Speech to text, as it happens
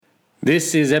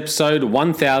This is episode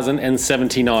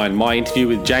 1079, my interview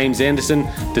with James Anderson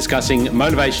discussing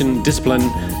motivation, discipline,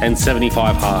 and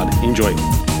 75 hard. Enjoy.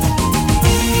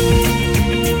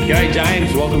 G'day,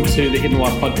 James. Welcome to the Hidden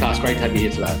Life podcast. Great to have you here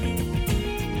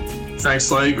today. Thanks,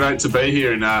 Lee. Great to be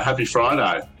here, and happy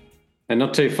Friday. And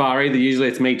not too far either. Usually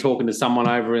it's me talking to someone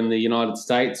over in the United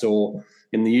States or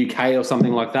in the UK or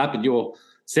something like that, but you're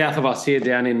south of us here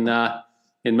down in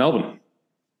Melbourne.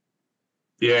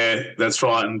 Yeah, that's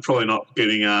right, and probably not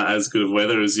getting as good of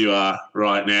weather as you are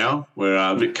right now. We're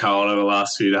a bit cold over the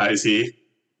last few days here.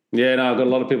 Yeah, no, I've got a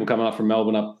lot of people coming up from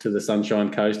Melbourne up to the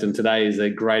Sunshine Coast, and today is a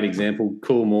great example.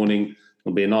 Cool morning.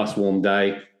 It'll be a nice warm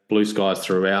day, blue skies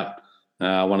throughout.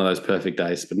 One of those perfect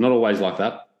days, but not always like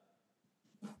that.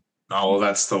 Oh, well,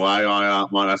 that's the way. I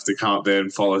might have to come up there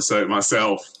and follow suit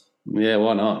myself. Yeah,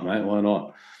 why not, mate? Why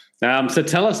not? So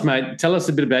tell us, mate. Tell us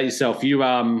a bit about yourself. You've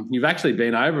actually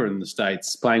been over in the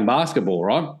States playing basketball,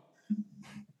 right?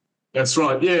 That's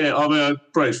right. Yeah, I mean, a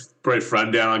brief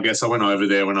rundown. I guess I went over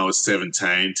there when I was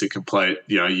 17 to complete,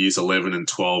 years 11 and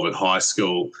 12 at high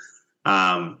school.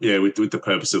 With the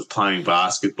purpose of playing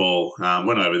basketball.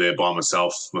 Went over there by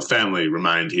myself. My family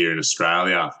remained here in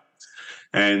Australia,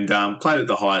 and played at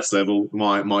the highest level.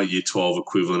 My year 12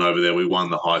 equivalent over there, we won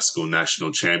the high school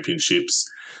national championships.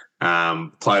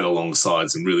 Played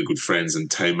alongside some really good friends and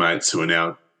teammates who are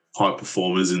now high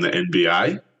performers in the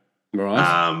NBA.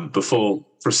 Right. Before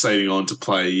proceeding on to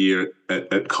play a year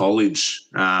at college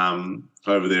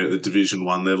over there at the Division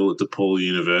 1 level at DePaul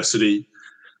University.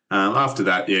 After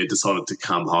that, decided to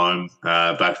come home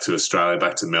back to Australia,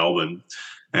 back to Melbourne,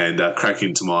 and crack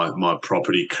into my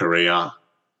property career.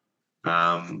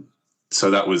 So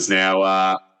that was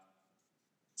now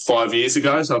 5 years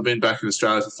ago. So I've been back in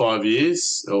Australia for 5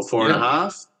 years or four and a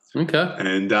half. Okay.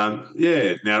 And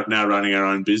now running our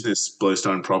own business,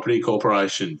 Bluestone Property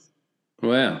Corporation.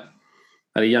 Wow.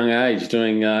 At a young age,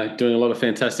 doing a lot of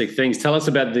fantastic things. Tell us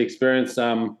about the experience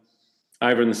over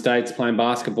in the States playing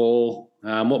basketball.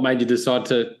 What made you decide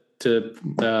to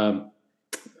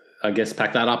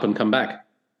pack that up and come back?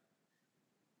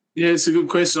 Yeah, it's a good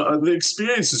question. The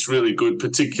experience is really good,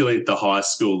 particularly at the high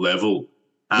school level.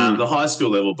 The high school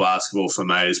level basketball for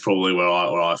me is probably where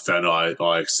I found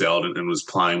I excelled and was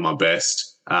playing my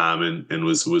best and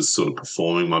was sort of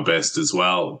performing my best as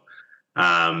well.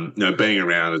 Being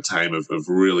around a team of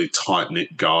really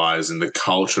tight-knit guys, and the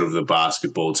culture of the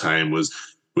basketball team was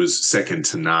second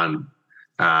to none.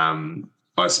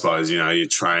 I suppose, your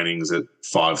training's at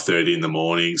 5:30 in the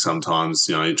morning. Sometimes,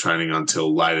 you're training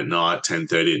until late at night,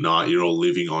 10:30 at night. You're all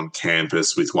living on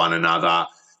campus with one another.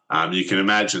 You can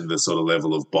imagine the sort of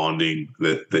level of bonding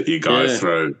that you go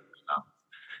through.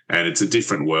 And it's a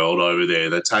different world over there.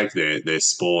 They take their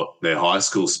sport, their high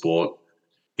school sport,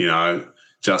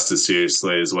 just as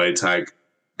seriously as we take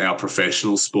our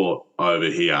professional sport over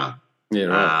here. Yeah,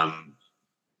 right.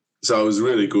 So it was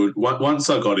really good. Once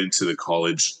I got into the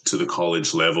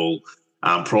college level,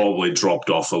 probably dropped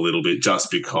off a little bit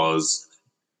just because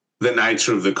the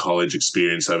nature of the college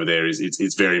experience over there is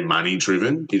it's very money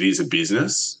driven. It is a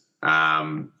business,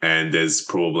 and there's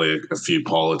probably a few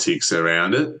politics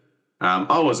around it.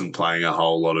 I wasn't playing a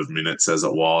whole lot of minutes as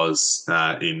it was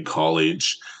in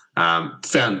college.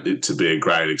 Found it to be a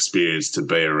great experience to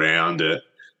be around it,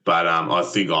 but I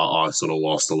think I sort of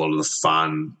lost a lot of the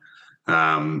fun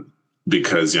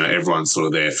because everyone's sort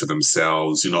of there for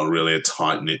themselves. You're not really a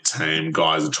tight-knit team.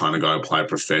 Guys are trying to go play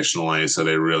professionally, so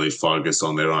they're really focused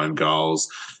on their own goals,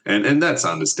 and that's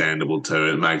understandable too.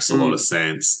 It makes a lot of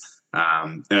sense.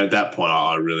 And at that point,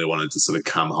 I really wanted to sort of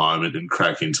come home and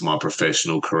crack into my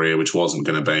professional career, which wasn't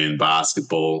going to be in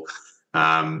basketball.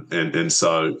 And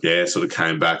so sort of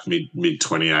came back mid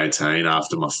 2018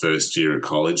 after my first year at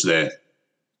college there.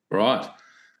 Right.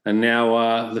 And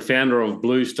now the founder of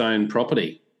Bluestone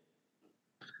Property.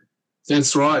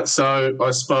 That's right. So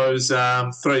I suppose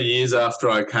 3 years after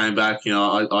I came back,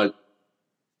 I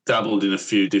dabbled in a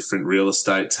few different real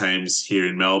estate teams here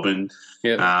in Melbourne.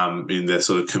 Yep. In the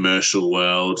sort of commercial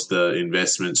world, the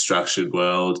investment structured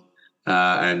world,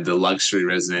 and the luxury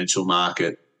residential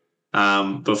market.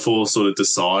 Before sort of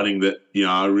deciding that,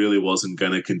 I really wasn't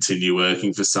going to continue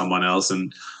working for someone else.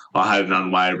 And I had an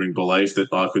unwavering belief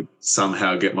that I could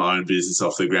somehow get my own business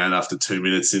off the ground after 2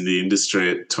 minutes in the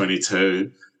industry at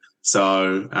 22.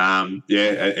 So,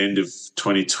 at end of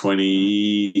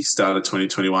 2020, start of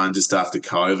 2021, just after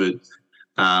COVID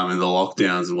and the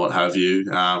lockdowns and what have you.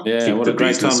 What a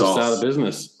great time to start a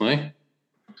business, eh?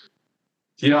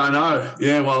 Yeah, I know.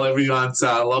 Yeah, while everyone's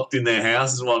locked in their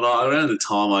houses and whatnot. Around the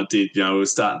time I did, we were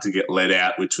starting to get let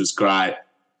out, which was great.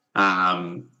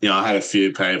 I had a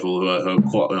few people who are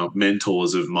quite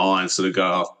mentors of mine sort of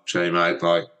go, oh, gee, mate,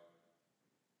 like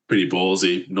pretty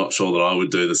ballsy. Not sure that I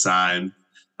would do the same.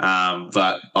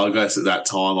 But I guess at that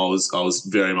time I was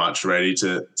very much ready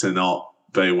to not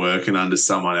be working under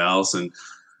someone else. And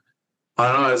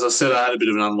I don't know, as I said, I had a bit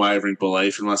of an unwavering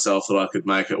belief in myself that I could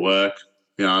make it work.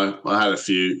 I had a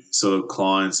few sort of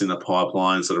clients in the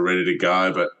pipeline sort of ready to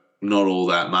go, but not all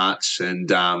that much.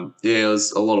 And, it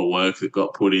was a lot of work that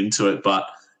got put into it, but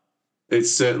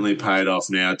it's certainly paid off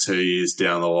now 2 years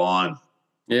down the line.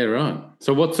 Yeah, right.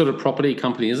 So what sort of property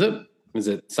company is it? Is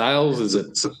it sales? Is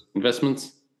it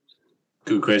investments?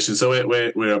 Good question. So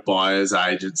we're a buyer's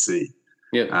agency.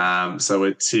 Yeah. So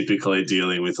we're typically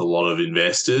dealing with a lot of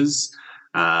investors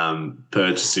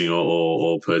purchasing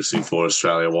or purchasing for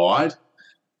Australia-wide.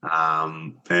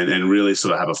 And really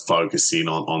sort of have a focus in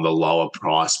on the lower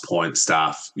price point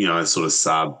stuff, sort of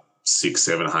sub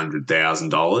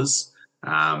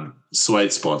 $600,000-$700,000.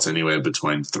 Sweet spots anywhere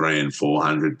between $300,000 and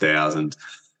 $400,000.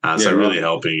 So really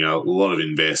helping a lot of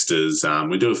investors.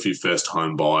 We do a few first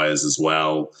home buyers as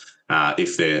well,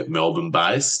 if they're Melbourne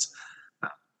based.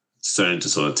 Soon to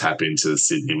sort of tap into the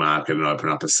Sydney market and open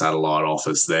up a satellite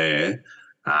office there.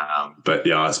 But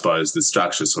I suppose the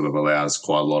structure sort of allows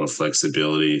quite a lot of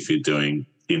flexibility if you're doing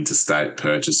interstate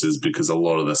purchases, because a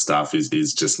lot of the stuff is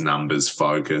just numbers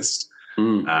focused.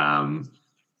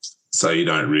 So you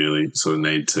don't really sort of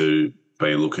need to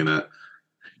be looking at,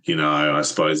 I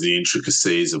suppose the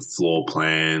intricacies of floor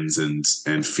plans and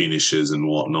finishes and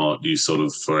whatnot. You sort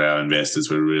of, for our investors,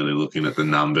 we're really looking at the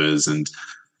numbers and,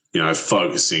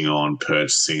 focusing on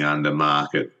purchasing under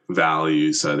market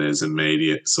value. So there's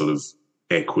immediate sort of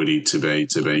equity to be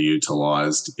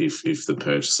utilised if the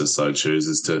purchaser so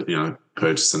chooses to,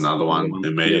 purchase another one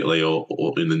immediately or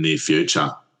in the near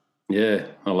future. Yeah,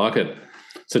 I like it.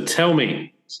 So tell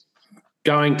me,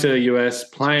 going to US,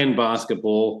 playing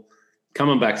basketball,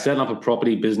 coming back, setting up a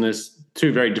property business,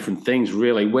 two very different things,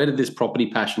 really. Where did this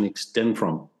property passion extend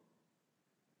from?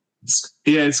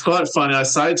 Yeah, it's quite funny. I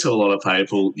say to a lot of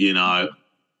people, my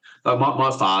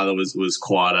father was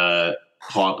quite a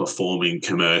high-performing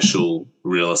commercial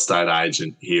real estate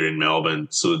agent here in Melbourne,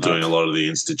 sort of doing a lot of the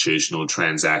institutional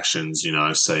transactions,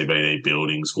 CBD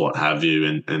buildings, what have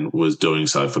you, and was doing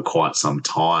so for quite some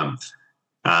time.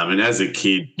 And as a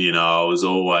kid, I was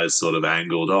always sort of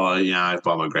angled,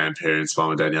 by my grandparents, by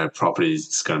my dad, property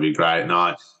is going to be great. And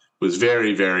I was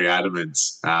very, very adamant,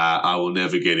 I will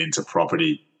never get into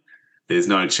property. There's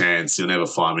no chance. You'll never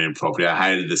find me in property. I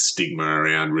hated the stigma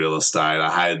around real estate. I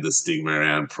hated the stigma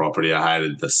around property. I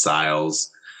hated the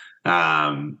sales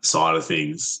side of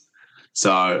things.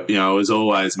 So, it was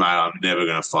always, mate, I'm never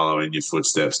going to follow in your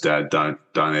footsteps, Dad. Don't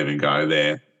even go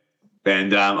there.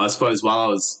 And I suppose while I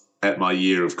was at my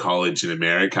year of college in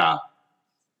America,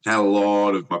 I had a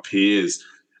lot of my peers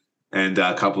and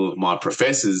a couple of my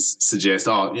professors suggest,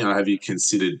 have you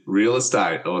considered real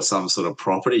estate or some sort of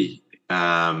property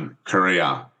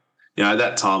career? At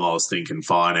that time I was thinking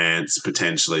finance,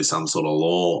 potentially some sort of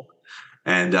law.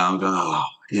 And I'm going,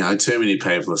 too many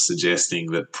people are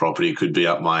suggesting that property could be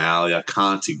up my alley. I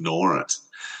can't ignore it.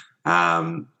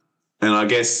 And I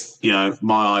guess,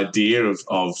 my idea of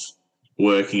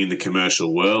working in the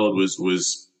commercial world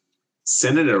was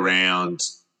centered around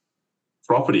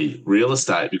property, real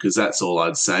estate, because that's all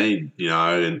I'd seen,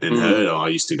 and heard. I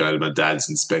used to go to my dad's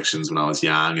inspections when I was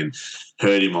young and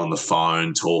heard him on the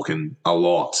phone talking a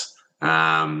lot,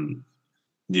 when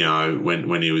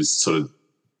he was sort of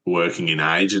working in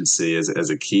agency as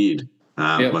a kid,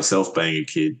 myself being a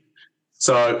kid.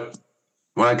 So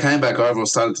when I came back over, I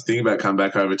started to think about coming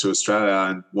back over to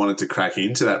Australia and wanted to crack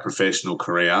into that professional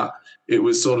career. It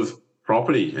was sort of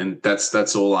property, and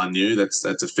that's all I knew. That's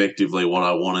effectively what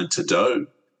I wanted to do.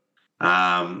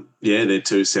 They're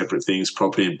two separate things,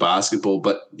 property and basketball,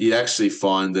 but you actually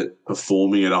find that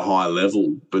performing at a high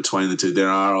level between the two, there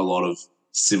are a lot of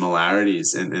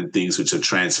similarities and things which are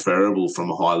transferable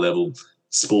from a high level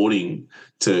sporting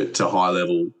to high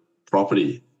level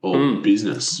property or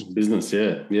business. Business,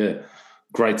 yeah.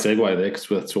 Great segue there, because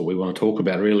that's what we want to talk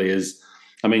about really is,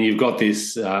 you've got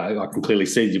this, I can clearly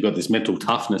see you've got this mental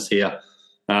toughness here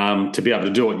to be able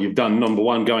to do it. You've done, number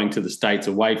one, going to the States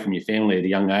away from your family at a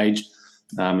young age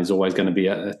is always going to be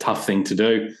a tough thing to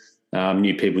do.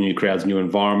 New people, new crowds, new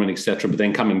environment, etc. But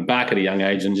then coming back at a young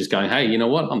age and just going, hey, you know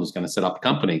what? I'm just going to set up a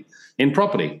company in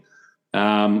property.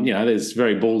 There's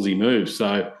very ballsy moves.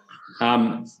 So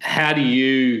how do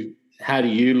you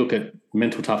look at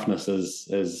mental toughness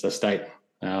as a state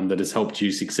that has helped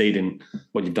you succeed in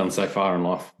what you've done so far in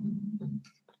life?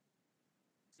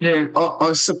 Yeah,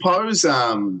 I suppose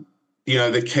the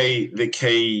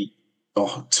key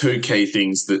two key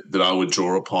things that I would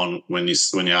draw upon when you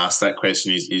ask that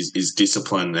question is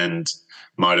discipline and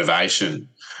motivation.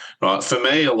 Right. For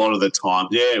me, a lot of the time,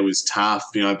 it was tough.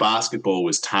 Basketball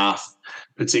was tough,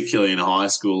 particularly in high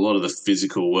school. A lot of the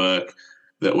physical work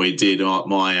that we did.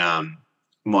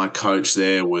 My coach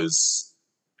there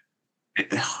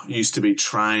used to be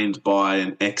trained by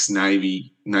an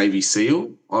ex-Navy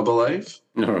SEAL, I believe.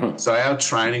 Right. So our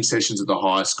training sessions at the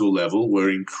high school level were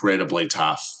incredibly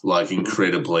tough, like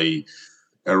incredibly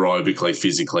aerobically,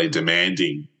 physically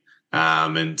demanding.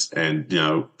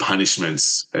 And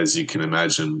punishments, as you can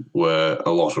imagine, were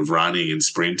a lot of running and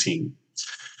sprinting.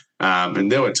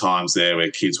 And there were times there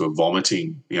where kids were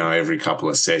vomiting, every couple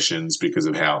of sessions because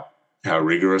of how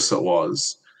rigorous it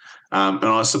was. And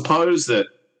I suppose that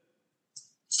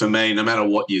for me, no matter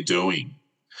what you're doing,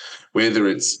 whether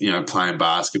it's, playing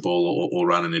basketball or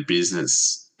running a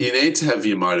business, you need to have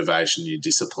your motivation, your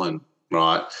discipline,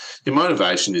 right? Your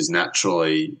motivation is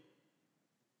naturally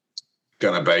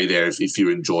going to be there if you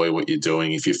enjoy what you're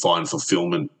doing, if you find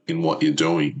fulfillment in what you're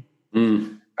doing.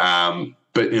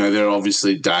 But, there are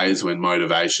obviously days when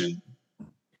motivation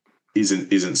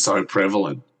isn't so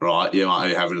prevalent, right? You might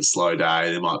be having a slow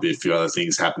day. There might be a few other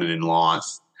things happening in life.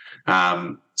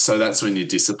 So that's when your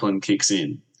discipline kicks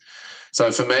in.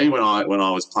 So for me, when I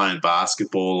was playing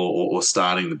basketball or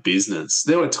starting the business,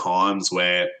 there were times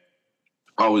where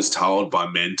I was told by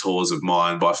mentors of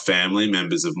mine, by family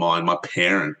members of mine, my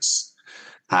parents,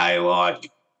 hey,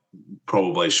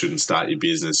 probably shouldn't start your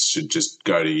business, should just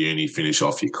go to uni, finish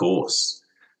off your course.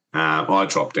 I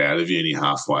dropped out of uni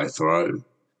halfway through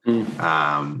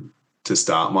to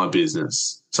start my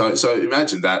business. So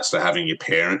imagine that, so having your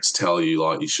parents tell you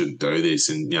you shouldn't do this,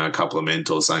 and a couple of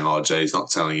mentors saying, "Oh, geez, not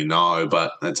telling you no,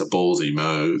 but that's a ballsy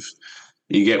move."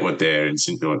 You get what they're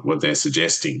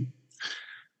suggesting.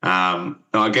 And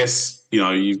I guess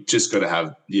you've just got to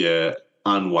have your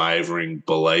unwavering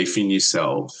belief in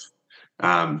yourself,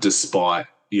 despite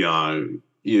your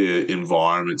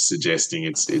environment suggesting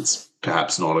it's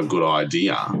perhaps not a good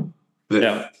idea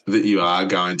that you are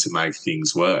going to make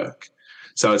things work.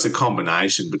 So it's a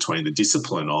combination between the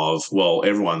discipline of, well,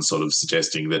 everyone's sort of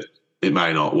suggesting that it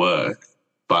may not work,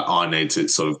 but I need to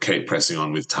sort of keep pressing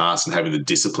on with tasks and having the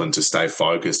discipline to stay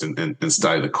focused and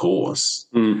stay the course.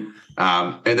 And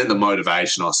then the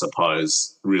motivation, I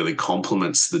suppose, really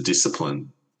complements the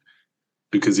discipline,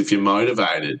 because if you're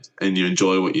motivated and you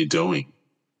enjoy what you're doing,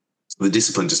 the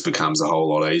discipline just becomes a whole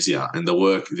lot easier, and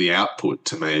the output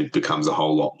to me becomes a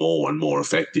whole lot more and more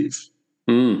effective.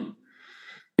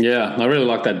 Yeah, I really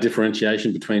like that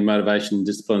differentiation between motivation and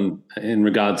discipline in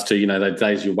regards to, those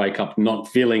days you wake up not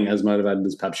feeling as motivated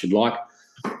as perhaps you'd like,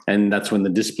 and that's when the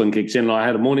discipline kicks in. I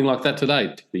had a morning like that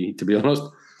today, to be honest,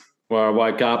 where I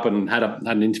woke up and had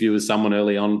an interview with someone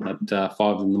early on at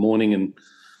 5 in the morning,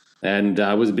 and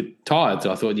I was a bit tired,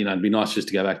 so I thought, it'd be nice just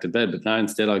to go back to bed. But no,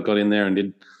 instead I got in there and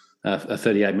did a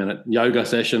 38-minute yoga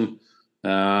session,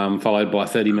 followed by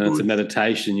 30 minutes of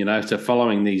meditation, So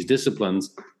following these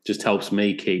disciplines just helps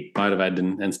me keep motivated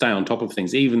and stay on top of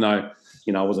things, even though,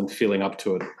 I wasn't feeling up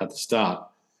to it at the start.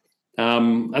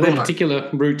 Are there particular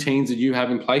routines that you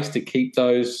have in place to keep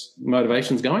those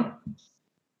motivations going?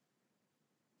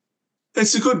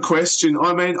 It's a good question.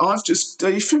 I mean, are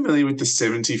you familiar with the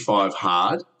 75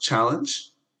 Hard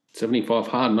challenge? 75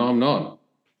 Hard? No, I'm not.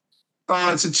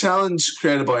 It's a challenge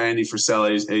created by Andy Frisella.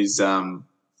 He's over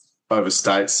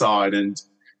stateside, and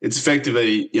it's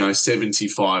effectively,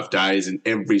 75 days, and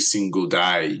every single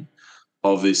day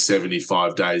of these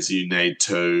 75 days, you need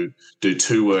to do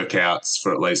 2 workouts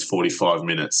for at least 45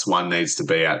 minutes. One needs to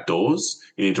be outdoors.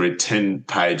 You need to read 10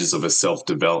 pages of a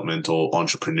self-development or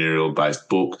entrepreneurial-based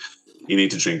book. You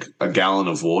need to drink a gallon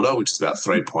of water, which is about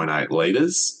 3.8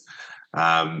 litres.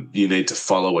 You need to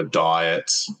follow a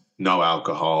diet, no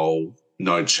alcohol,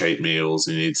 no cheat meals.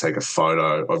 You need to take a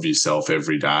photo of yourself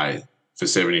every day for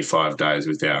 75 days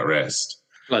without rest.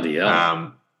 Bloody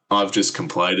hell. I've just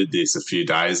completed this a few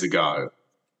days ago,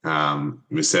 my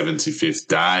 75th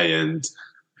day, and,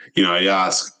 you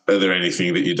ask, are there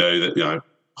anything that you do that,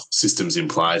 systems in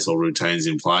place or routines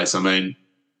in place? I mean,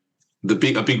 a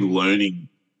big learning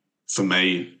for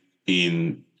me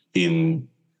in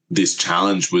this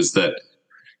challenge was that,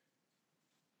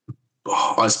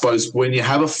 I suppose, when you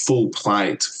have a full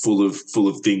plate full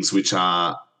of things which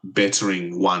are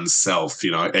bettering oneself,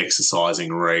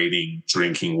 exercising, reading,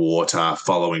 drinking water,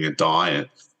 following a diet,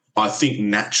 I think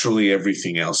naturally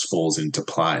everything else falls into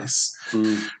place,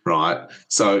 right?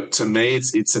 So to me,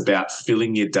 it's about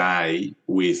filling your day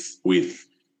with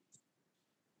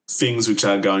things which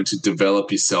are going to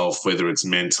develop yourself, whether it's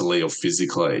mentally or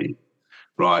physically,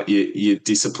 right, your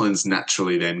discipline's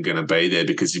naturally then going to be there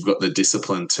because you've got the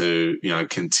discipline to,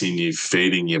 continue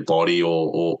feeding your body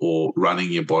or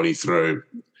running your body through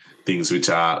things which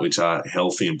are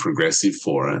healthy and progressive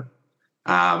for it.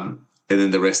 And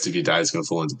then the rest of your day is going to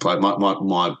fall into play.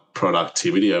 My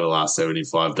productivity over the last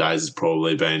 75 days has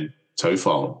probably been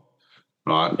twofold,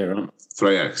 right? Yeah, right.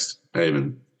 3x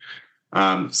even.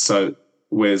 So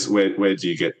where do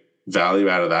you get value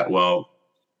out of that? Well,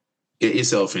 get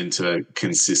yourself into a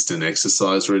consistent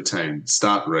exercise routine.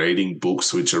 Start reading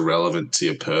books which are relevant to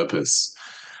your purpose.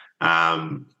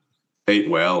 Eat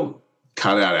well.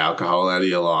 Cut out alcohol out of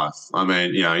your life. I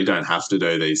mean, you don't have to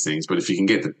do these things, but if you can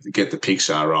get the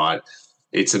picture right,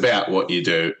 it's about what you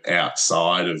do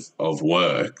outside of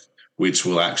work, which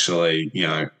will actually,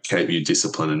 keep you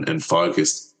disciplined and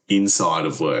focused inside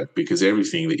of work, because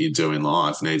everything that you do in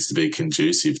life needs to be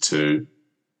conducive to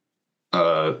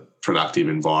a productive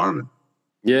environment.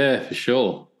 Yeah, for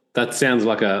sure. That sounds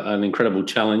like an incredible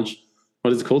challenge.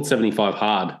 What is it called? 75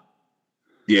 Hard.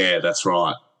 Yeah, that's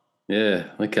right. Yeah,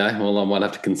 okay. Well, I might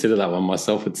have to consider that one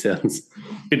myself. It sounds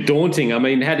a bit daunting. I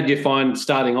mean, how did you find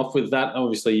starting off with that?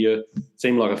 Obviously, you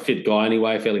seem like a fit guy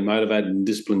anyway, fairly motivated and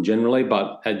disciplined generally,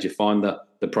 but how did you find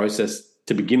the process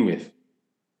to begin with?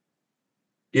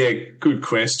 Yeah, good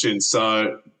question.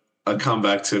 So I come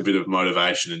back to a bit of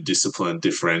motivation and discipline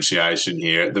differentiation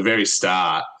here. At the very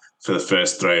start, for the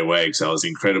first 3 weeks, I was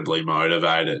incredibly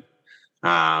motivated.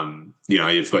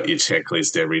 You've got your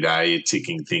checklist every day. You're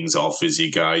ticking things off as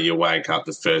you go. You wake up,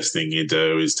 the first thing you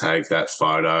do is take that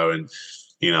photo and,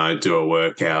 do a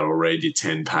workout or read your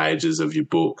 10 pages of your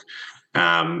book.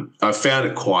 I found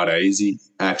it quite easy,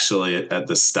 actually, at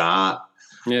the start.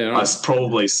 Yeah, right. I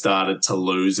probably started to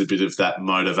lose a bit of that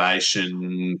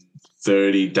motivation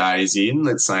 30 days in,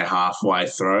 let's say halfway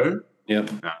through.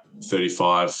 Yep.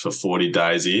 35 for 40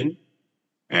 days in.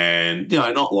 And,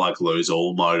 not like lose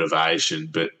all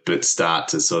motivation, but start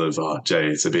to sort of, oh, gee,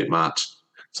 it's a bit much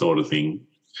sort of thing.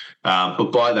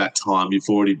 But by that time, you've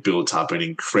already built up an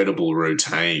incredible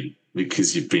routine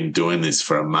because you've been doing this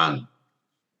for a month.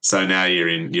 So now you're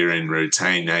in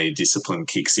routine. Now your discipline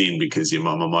kicks in because your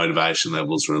motivation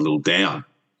levels are a little down.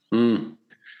 Mm.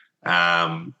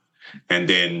 And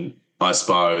then I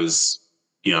suppose,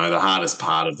 the hardest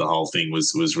part of the whole thing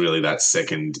was really that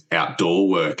second outdoor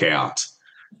workout.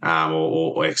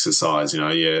 Or exercise,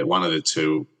 one of the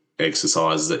two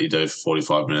exercises that you do for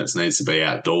 45 minutes needs to be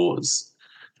outdoors.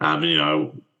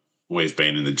 We've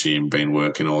been in the gym, been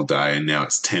working all day, and now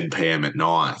it's 10 p.m. at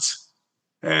night.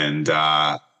 And,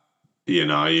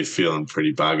 you're feeling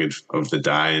pretty buggered of the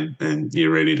day and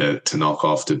you're ready to knock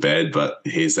off to bed, but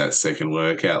here's that second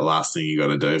workout, last thing you got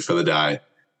to do for the day.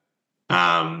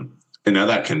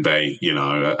 That can be,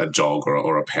 a jog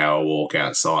or a power walk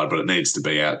outside, but it needs to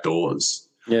be outdoors.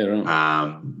 Yeah,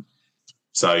 right.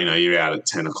 So, you're out at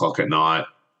 10 o'clock at night,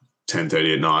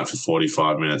 10:30 at night for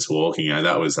 45 minutes walking.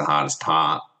 That was the hardest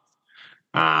part.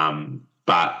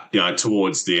 But,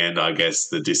 towards the end, I guess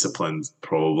the discipline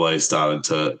probably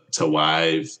started to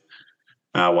waver.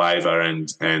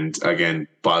 And again,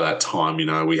 by that time,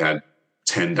 we had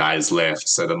 10 days left.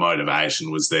 So the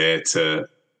motivation was there to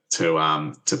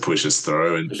push us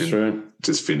through and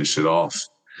just finish it off.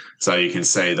 So you can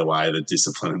see the way that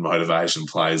discipline and motivation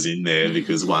plays in there,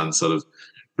 because one sort of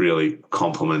really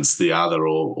complements the other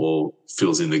or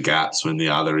fills in the gaps when the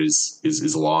other is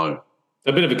low.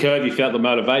 A bit of a curve. You felt the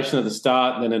motivation at the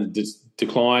start, and then it just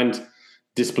declined,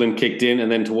 discipline kicked in,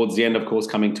 and then towards the end, of course,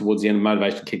 coming towards the end,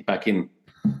 motivation kicked back in.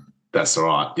 That's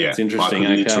right, yeah. It's interesting.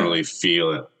 I could literally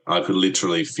feel it. I could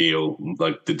literally feel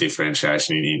like the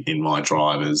differentiation in my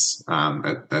drivers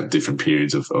at different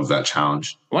periods of that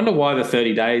challenge. I wonder why the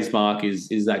 30 days mark is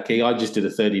that key. I just did a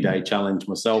 30-day challenge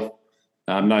myself.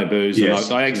 No booze. Yes.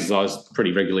 And I exercised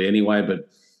pretty regularly anyway, but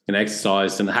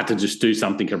exercised and had to just do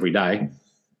something every day.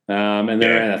 And then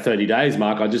around that 30 days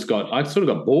mark, I sort of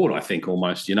got bored, I think,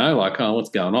 almost, like, oh, what's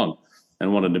going on?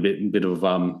 And wanted a bit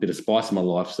of spice in my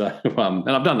life. So, and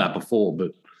I've done that before,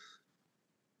 but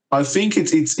I think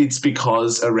it's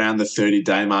because around the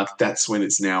 30-day mark, that's when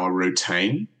it's now a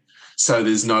routine. So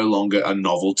there's no longer a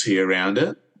novelty around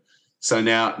it. So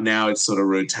now it's sort of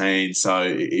routine. So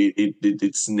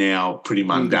it's now pretty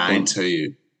mundane to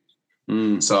you.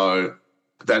 Mm. So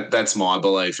that's my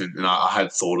belief, and I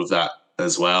had thought of that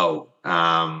as well.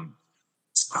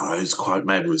 Whose quote?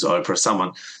 Maybe it was Oprah.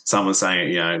 Someone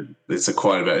saying, it's a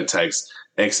quote about it takes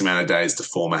X amount of days to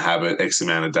form a habit, X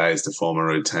amount of days to form a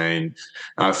routine.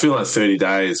 I feel like 30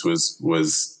 days was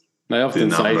they often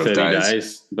say 30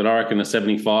 days, but I reckon the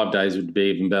 75 days would be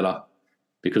even better,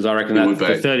 because I reckon that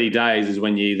the 30 days is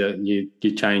when you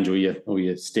change or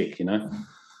you stick,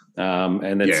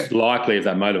 And it's likely if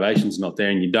that motivation's not there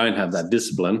and you don't have that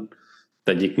discipline,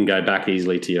 that you can go back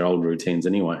easily to your old routines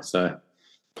anyway. So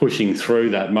pushing through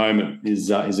that moment is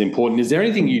important. Is there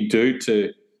anything you do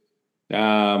to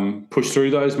push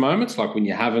through those moments? Like when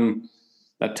you're having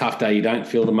that tough day, you don't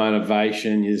feel the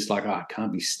motivation, you're just like, I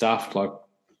can't be stuffed. Like,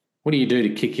 what do you do to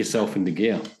kick yourself into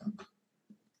gear?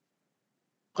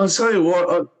 I'll tell you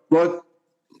what,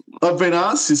 I've been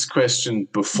asked this question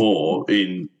before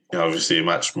in obviously a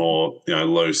much more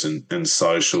loose and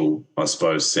social, I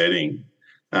suppose, setting.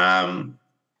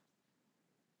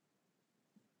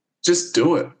 Just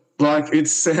do it. Like, it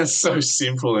sounds so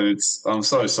simple, and I'm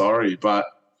so sorry, but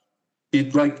you're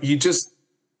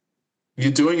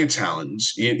doing a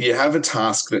challenge. You have a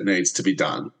task that needs to be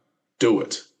done. Do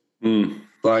it.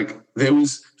 Like, there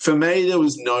was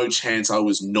no chance I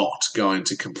was not going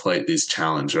to complete this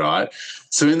challenge, right?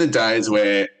 So in the days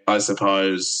where I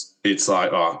suppose it's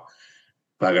like,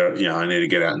 I need to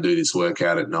get out and do this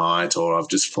workout at night, or I've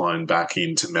just flown back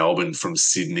into Melbourne from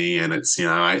Sydney and it's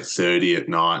 8:30 at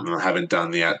night and I haven't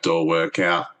done the outdoor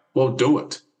workout. Well, do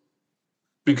it,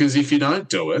 because if you don't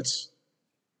do it,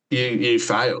 you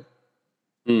fail.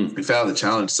 You fail the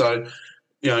challenge. So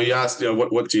you asked,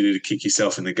 what do you do to kick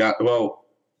yourself in the gut? Well,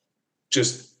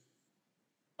 it's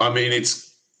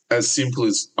as simple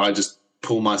as I just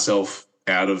pull myself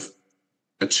out of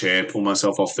a chair, pull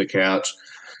myself off the couch,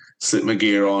 slip my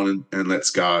gear on and let's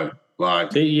go.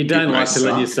 Like, you don't like to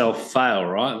let yourself fail,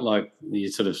 right? Like you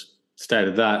sort of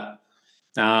stated that.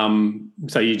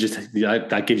 So you just,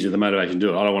 that gives you the motivation to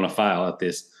do it. I don't want to fail at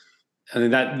this.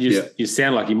 And that you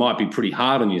sound like you might be pretty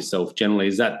hard on yourself generally.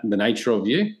 Is that the nature of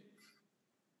you?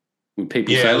 When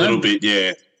people say a little bit,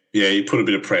 yeah. Yeah, you put a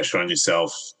bit of pressure on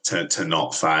yourself to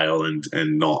not fail and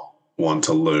not want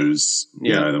to lose,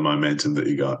 the momentum that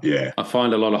you got. Yeah. I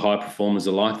find a lot of high performers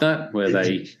are like that, where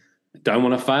they don't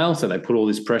want to fail, so they put all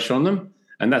this pressure on them.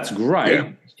 And that's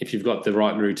great if you've got the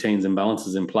right routines and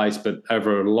balances in place, but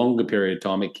over a longer period of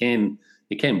time, it can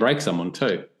break someone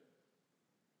too.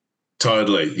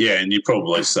 Totally, yeah, and you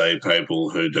probably see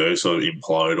people who do sort of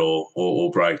implode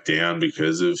or break down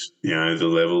because of the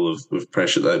level of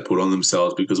pressure they put on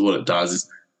themselves. Because what it does is,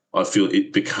 I feel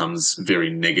it becomes very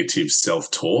negative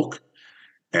self-talk,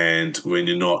 and when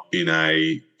you're not in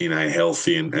a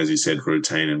healthy and, as you said,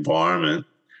 routine environment,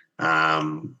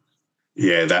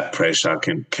 that pressure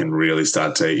can really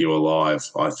start to eat you alive,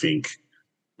 I think.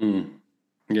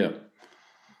 Yeah,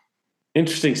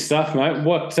 interesting stuff, mate.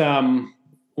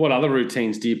 What other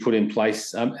routines do you put in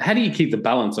place? How do you keep the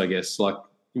balance, I guess, like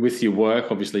with your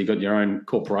work? Obviously, you've got your own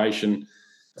corporation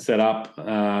set up,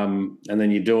 and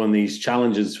then you're doing these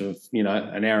challenges of, an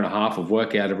hour and a half of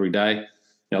workout every day,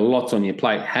 lots on your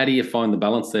plate. How do you find the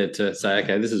balance there to say,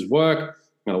 okay, this is work,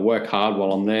 I'm going to work hard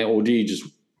while I'm there, or do you just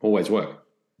always work?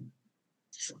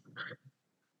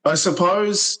 I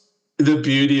suppose the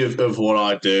beauty of what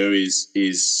I do is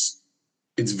it's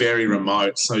very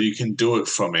remote, so you can do it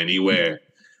from anywhere.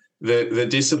 The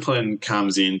discipline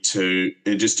comes into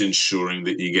just ensuring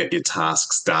that you get your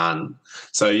tasks done.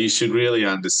 So you should really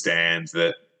understand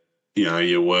that,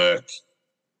 your work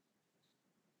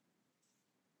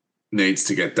needs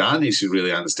to get done. You should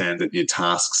really understand that your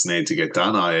tasks need to get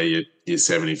done, i.e. your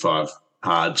 75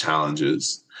 hard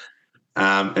challenges.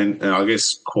 And I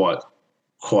guess quite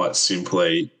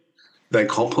simply, they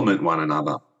complement one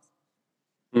another.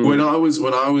 When I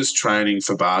was training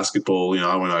for basketball,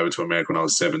 I went over to America when I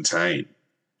was 17.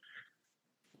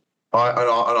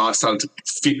 I started to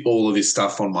fit all of this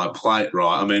stuff on my plate,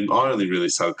 right? I mean, I only really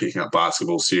started picking up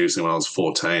basketball seriously when I was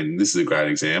 14. This is a great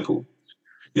example.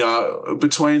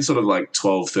 Between sort of like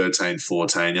 12, 13,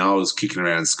 14, I was kicking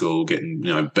around school getting,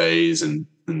 B's and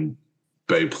B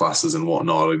pluses and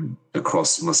whatnot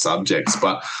across my subjects.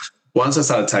 But once I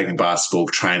started taking basketball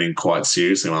training quite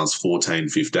seriously when I was 14,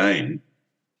 15,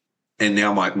 and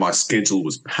now my schedule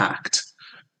was packed,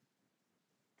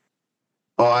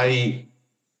 I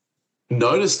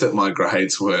noticed that my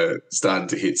grades were starting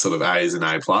to hit sort of A's and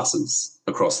A pluses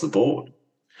across the board,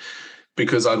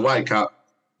 because I'd wake up,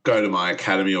 go to my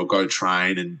academy or go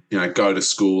train and, go to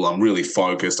school. I'm really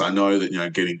focused. I know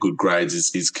that, getting good grades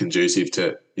is conducive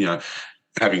to,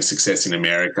 having success in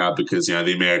America, because,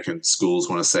 the American schools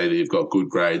want to see that you've got good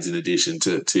grades in addition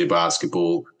to your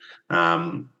basketball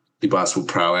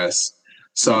prowess.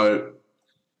 So,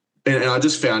 and I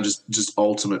just found just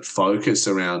ultimate focus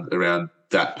around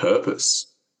that purpose.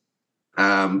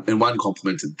 And one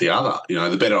complemented the other.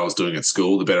 The better I was doing at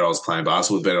school, the better I was playing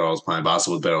basketball, the better I was playing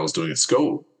basketball, the better I was doing at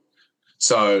school.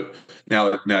 So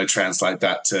now translate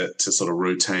that to sort of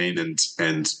routine and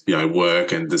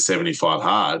work and the 75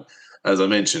 hard. As I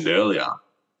mentioned earlier,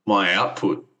 my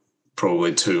output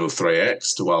probably 2 or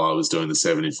 3x to while I was doing the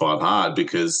 75 hard,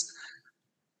 because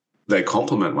they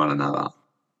complement one another.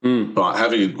 But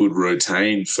having a good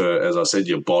routine for, as I said,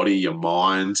 your body, your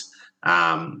mind,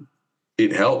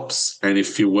 it helps. And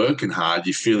if you're working hard,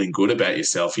 you're feeling good about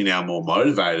yourself, you're now more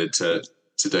motivated to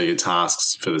do your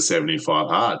tasks for the 75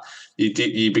 hard.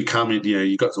 You become,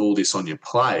 you got all this on your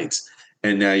plate,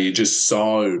 and now you're just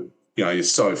so, you're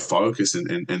so focused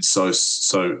and so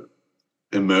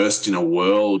immersed in a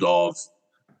world of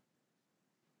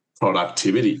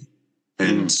productivity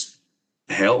and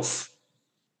health.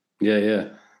 Yeah.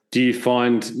 Do you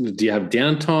have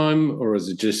downtime, or is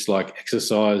it just like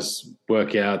exercise,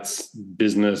 workouts,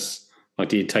 business? Like,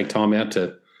 do you take time out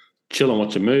to chill and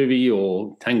watch a movie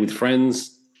or hang with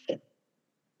friends?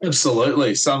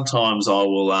 Absolutely. Sometimes I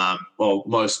will,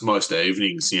 most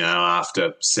evenings,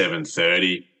 after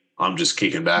 7:30, I'm just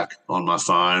kicking back on my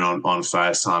phone, on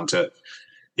FaceTime to,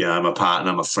 my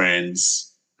partner, my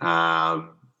friends, on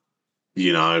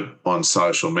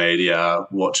social media,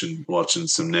 watching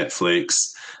some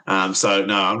Netflix. So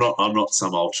no, I'm not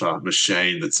some ultra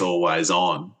machine that's always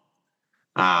on.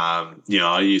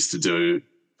 I used to do,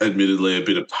 admittedly, a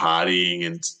bit of partying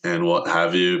and what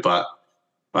have you, but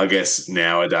I guess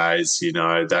nowadays,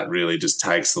 that really just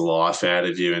takes the life out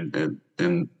of you,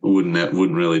 and wouldn't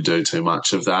really do too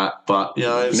much of that. But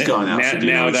it's going out for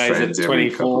dinner with friends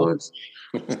every couple of weeks.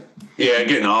 Yeah,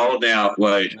 getting old now.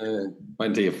 Wait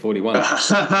until you're 41.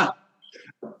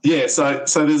 Yeah, so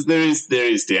there is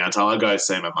downtime. I go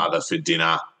see my mother for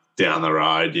dinner down the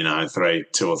road,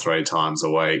 2 or 3 times a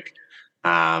week.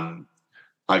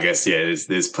 I guess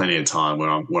there's plenty of time where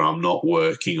I'm not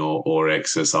working or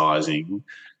exercising.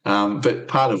 But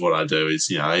part of what I do is,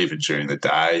 even during the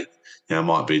day, it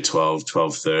might be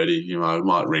 12:30. I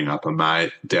might ring up a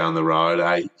mate down the road.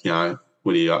 Hey,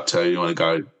 what are you up to? You want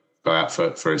to go out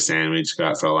for a sandwich, go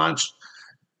out for a lunch?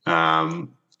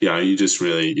 You just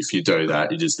really, if you do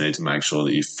that, you just need to make sure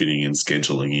that you're fitting and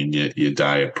scheduling in your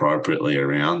day appropriately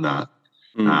around that.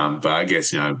 But I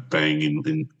guess, being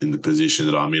in the position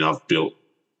that I'm in, I've built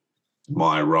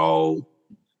my role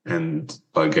and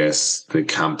I guess the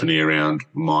company around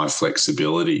my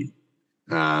flexibility.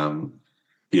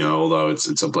 Although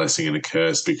it's a blessing and a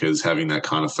curse, because having that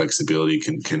kind of flexibility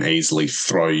can easily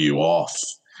throw you off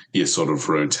your sort of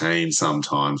routine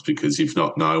sometimes, because you've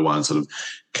not no one sort of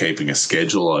keeping a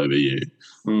schedule over you.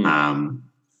 You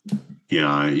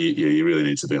really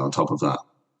need to be on top of that.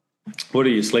 What are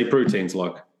your sleep routines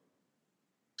like?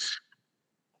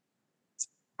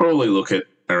 Probably look at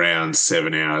around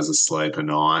 7 hours of sleep a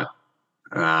night.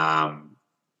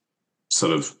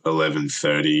 Sort of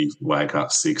 11:30, wake up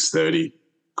 6:30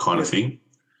 kind of thing.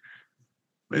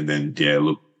 And then,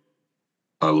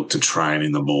 I look to train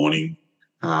in the morning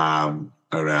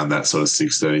around that sort of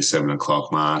 6:30, 7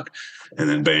 o'clock mark, and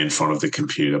then be in front of the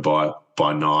computer by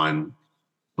 9,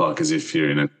 like as if you're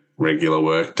in a regular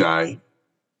work day,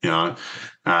 But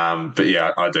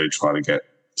I do try to get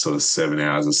sort of 7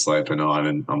 hours of sleep a night,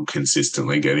 and I'm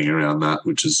consistently getting around that,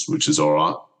 which is all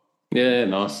right. Yeah,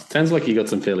 nice. Sounds like you got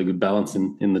some fairly good balance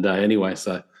in the day anyway,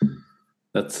 so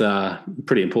that's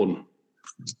pretty important.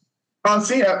 I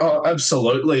think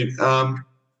absolutely.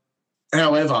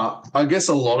 However, I guess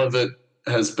a lot of it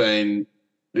has been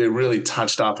really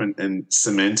touched up and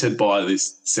cemented by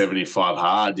this 75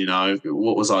 hard.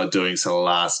 What was I doing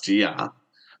last year?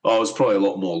 I was probably a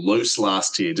lot more loose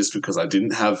last year, just because I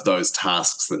didn't have those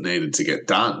tasks that needed to get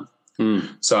done.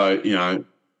 So,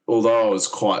 although I was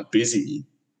quite busy,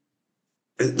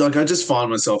 I just find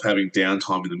myself having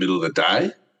downtime in the middle of the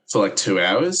day for like 2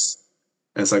 hours.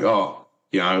 And it's like,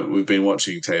 we've been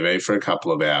watching TV for a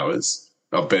couple of hours.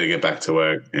 I better get back to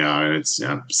work, and it's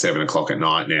 7 o'clock at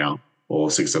night now,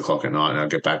 or 6 o'clock at night, and I'll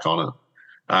get back on it.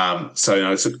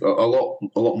 So, it's a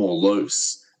lot more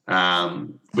loose.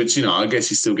 Which, I guess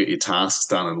you still get your tasks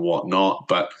done and whatnot,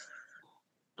 but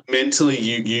mentally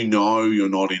you're not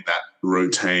in that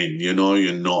routine. You're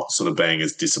not sort of being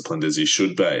as disciplined as you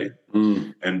should be.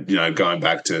 And, going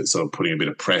back to sort of putting a bit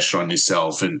of pressure on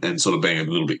yourself and sort of being a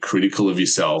little bit critical of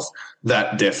yourself,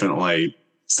 that definitely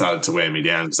started to wear me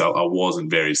down, because I wasn't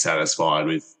very satisfied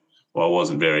with, or I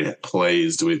wasn't very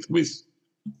pleased with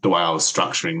the way I was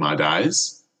structuring my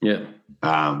days. Yeah.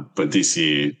 But this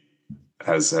year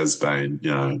has been,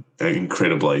 an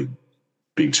incredibly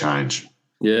big change.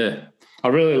 Yeah. I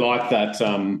really like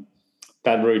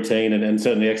that routine and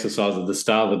certainly exercise at the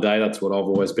start of the day. That's what I've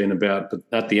always been about. But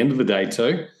at the end of the day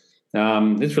too,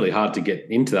 it's really hard to get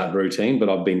into that routine, but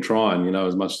I've been trying,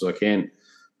 as much as I can.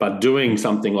 But doing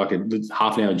something like a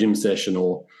half an hour gym session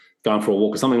or going for a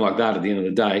walk or something like that at the end of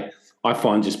the day, I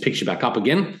find just picks you back up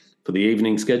again. for the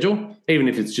evening schedule. Even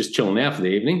if it's just chilling out for the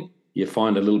evening, you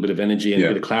find a little bit of energy and a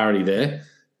bit of clarity there,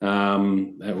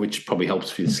 which probably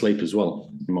helps for your sleep as well,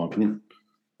 in my opinion.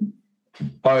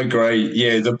 I agree.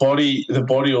 Yeah, the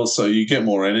body also, you get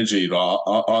more energy.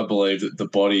 I believe that the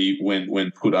body,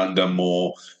 when put under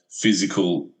more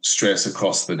physical stress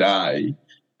across the day,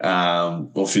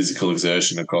 or physical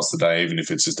exertion across the day, even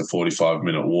if it's just a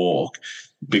 45-minute walk,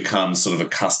 becomes sort of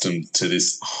accustomed to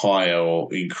this higher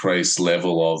or increased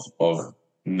level of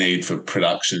need for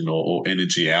production or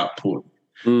energy output.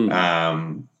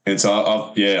 And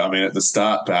so, at the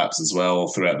start perhaps as well,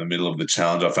 throughout the middle of the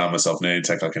challenge, I found myself needing to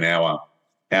take like an hour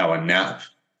nap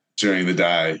during the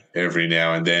day every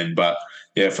now and then. But,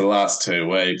 yeah, for the last 2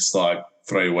 weeks, like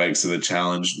 3 weeks of the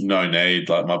challenge, no need.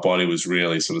 Like my body was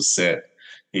really sort of set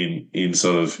in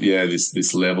sort of,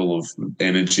 this level of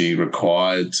energy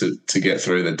required to get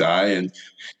through the day. And,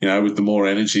 with the more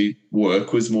energy,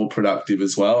 work was more productive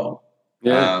as well.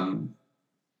 Yeah.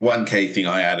 One key thing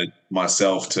I added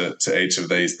myself to each of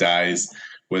these days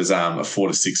was a 4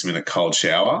 to 6 minute cold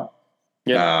shower.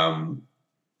 Yeah.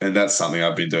 And that's something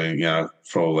I've been doing,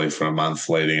 probably for a month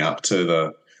leading up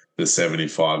to the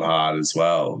 75 hard as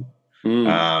well.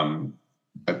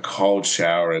 A cold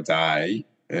shower a day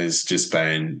has just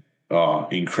been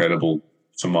incredible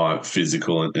for my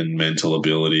physical and mental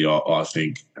ability, I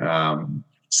think,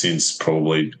 since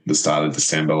probably the start of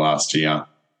December last year.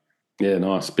 Yeah,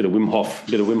 nice. Bit of Wim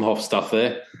Hof stuff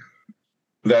there.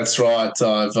 That's right.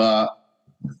 I've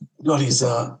got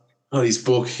his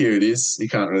book. Here it is. You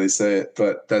can't really see it,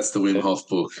 but that's the Wim Hof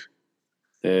book.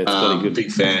 Yeah, it's bloody good.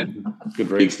 Big fan. Good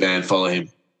read. Big fan. Follow him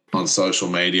on social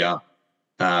media.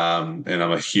 And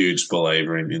I'm a huge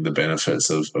believer in the benefits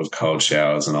of cold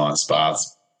showers and ice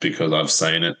baths because I've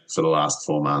seen it for the last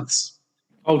 4 months.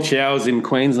 Cold showers in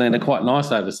Queensland are quite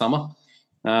nice over summer.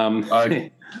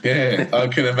 I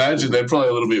can imagine. They're probably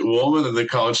a little bit warmer than the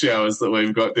cold showers that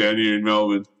we've got down here in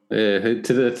Melbourne. Yeah,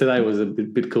 today was a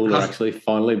bit cooler actually,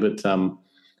 finally. But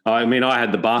I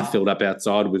had the bath filled up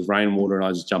outside with rainwater, and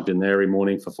I just jumped in there every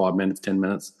morning for 5 minutes, 10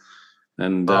 minutes.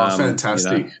 And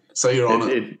fantastic! So you're on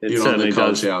it. You're on the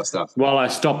cold shower stuff. Well, I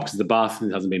stopped because the bath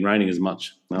hasn't been raining as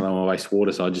much. I don't want to waste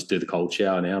water, so I just do the cold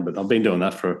shower now. But I've been doing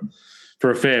that for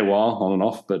a fair while, on and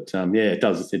off. But it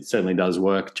does. It certainly does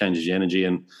work. Changes your energy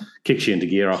and kicks you into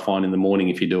gear. I find in the morning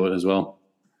if you do it as well.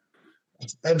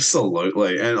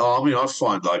 Absolutely. And I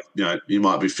find like, you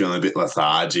might be feeling a bit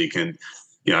lethargic and,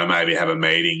 maybe have a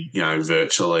meeting,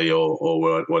 virtually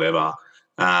or whatever.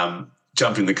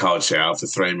 Jump in the cold shower for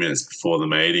 3 minutes before the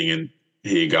meeting and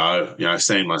here you go.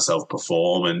 Seeing myself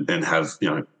perform and have,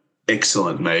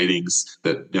 excellent meetings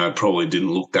that, probably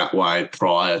didn't look that way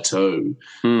prior to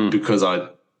because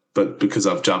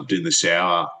I've jumped in the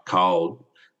shower cold.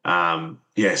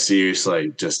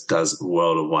 Seriously, just does a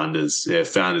world of wonders. Yeah,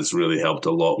 found it's really helped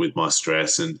a lot with my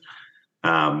stress and,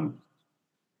 my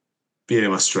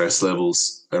stress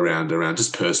levels around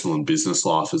just personal and business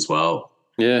life as well.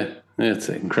 Yeah, it's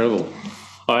incredible.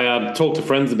 I talk to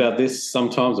friends about this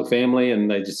sometimes, or family,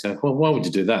 and they just go, well, why would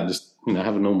you do that? Just,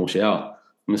 have a normal shower.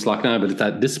 I'm just like, no, but it's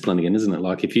that discipline again, isn't it?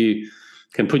 Like if you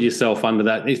can put yourself under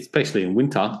that, especially in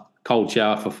winter, cold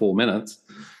shower for 4 minutes,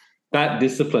 that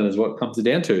discipline is what it comes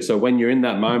down to. So when you're in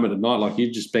that moment at night, like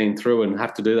you've just been through and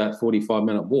have to do that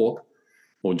 45-minute walk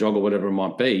or jog or whatever it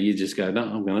might be, you just go, no,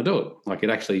 I'm going to do it. Like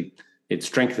it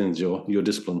strengthens your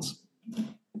disciplines.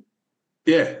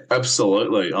 Yeah,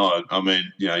 absolutely.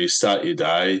 You start your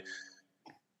day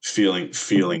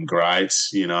feeling great,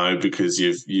 because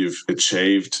you've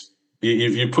achieved,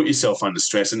 you've put yourself under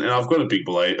stress. And I've got a big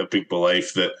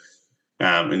belief that,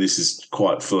 and this is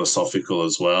quite philosophical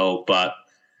as well, but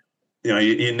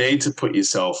you need to put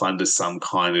yourself under some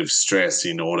kind of stress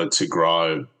in order to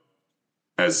grow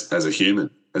as a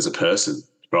human, as a person,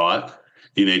 right?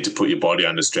 You need to put your body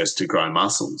under stress to grow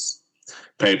muscles.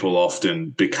 People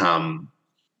often become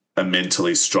a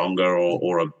mentally stronger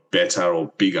or a better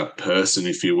or bigger person,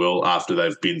 if you will, after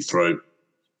they've been through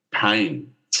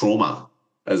pain, trauma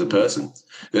as a person.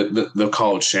 The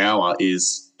cold shower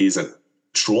is a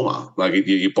trauma. Like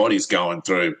your body's going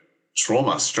through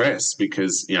trauma, stress,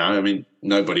 because,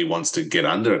 nobody wants to get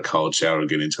under a cold shower or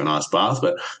get into an ice bath,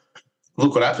 but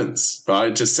look what happens,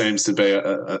 right? It just seems to be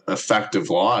a fact of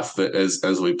life that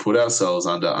as we put ourselves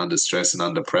under stress and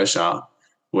under pressure,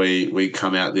 we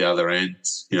come out the other end,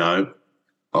 a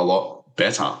lot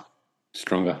better.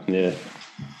 Stronger, yeah.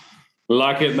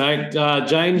 Like it, mate.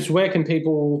 James, where can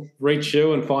people reach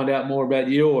you and find out more about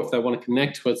you, or if they want to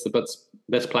connect, what's the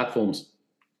best platforms?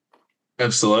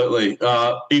 Absolutely.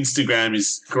 Instagram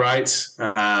is great.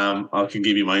 I can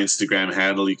give you my Instagram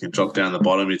handle. You can drop down the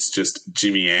bottom. It's just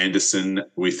Jimmy Anderson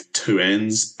with 2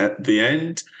 N's at the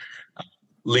end.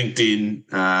 LinkedIn,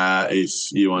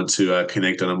 if you want to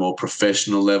connect on a more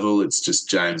professional level, it's just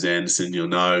James Anderson. You'll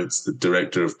know it's the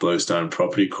director of Bluestone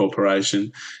Property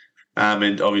Corporation.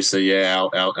 And obviously, our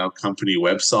company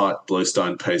website,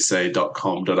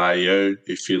 bluestonepc.com.au,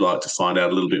 if you'd like to find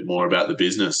out a little bit more about the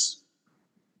business.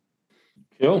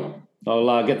 Cool.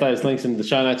 I'll get those links in the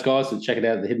show notes, guys, so check it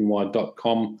out at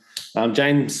thehiddenwhy.com.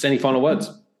 James, any final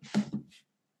words?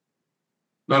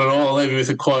 Not at all. I'll leave you with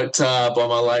a quote by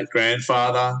my late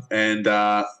grandfather, and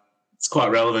it's quite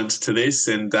relevant to this,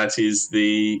 and that is,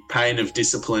 the pain of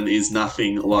discipline is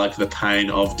nothing like the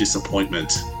pain of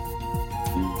disappointment.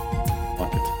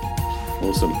 Like it.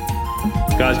 Awesome.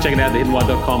 Guys, check it out at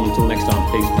thehiddenwhy.com. Until next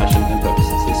time, peace, passion, and purpose.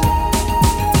 See you soon.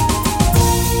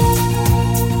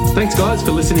 Thanks, guys,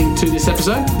 for listening to this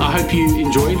episode. I hope you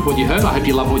enjoyed what you heard. I hope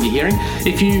you love what you're hearing.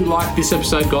 If you like this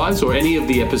episode, guys, or any of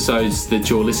the episodes that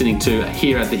you're listening to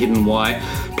here at The Hidden Why,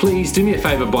 please do me a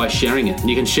favor by sharing it.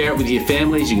 You can share it with your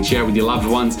families. You can share it with your loved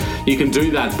ones. You can do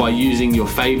that by using your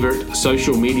favorite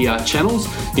social media channels,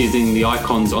 using the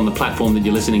icons on the platform that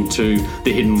you're listening to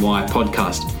The Hidden Why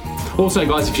podcast. Also,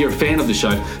 guys, if you're a fan of the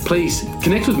show, please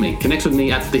connect with me. Connect with me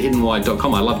at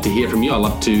thehiddenwhy.com. I love to hear from you. I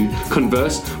love to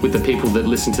converse with the people that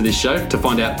listen to this show to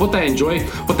find out what they enjoy,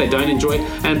 what they don't enjoy,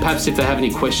 and perhaps if they have any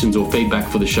questions or feedback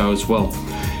for the show as well.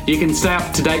 You can stay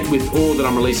up to date with all that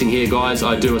I'm releasing here, guys.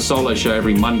 I do a solo show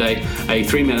every Monday, a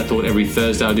 3-minute thought every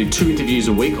Thursday. I do 2 interviews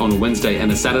a week on a Wednesday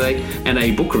and a Saturday, and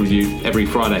a book review every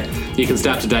Friday. You can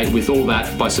stay up to date with all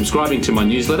that by subscribing to my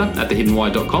newsletter at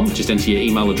thehiddenwhy.com. Just enter your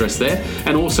email address there,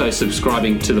 and also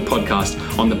subscribing to the podcast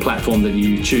on the platform that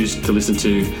you choose to listen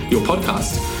to your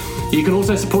podcast. You can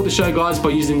also support the show, guys,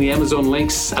 by using the Amazon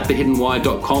links at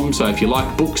thehiddenwhy.com. So if you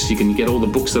like books, you can get all the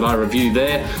books that I review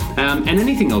there, and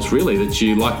anything else really that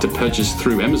you like to purchase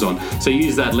through Amazon. So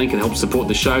use that link, it helps support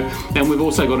the show. And we've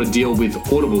also got a deal with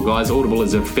Audible, guys. Audible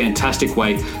is a fantastic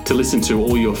way to listen to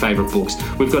all your favorite books.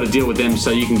 We've got a deal with them,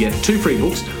 so you can get 2 free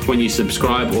books when you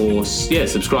subscribe, or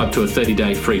subscribe to a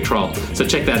 30-day free trial. So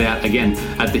check that out again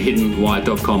at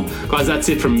thehiddenwhy.com. Guys, that's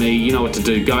it from me. You know what to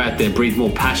do. Go out there, breathe more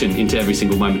passion into every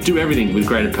single moment. Do everything with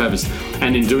greater purpose,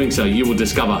 and in doing so, you will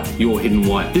discover your hidden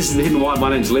why. This is The Hidden Why. My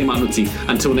name's Lee Martinuzzi.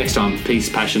 Until next time, peace,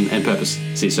 passion, and purpose.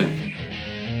 See you soon.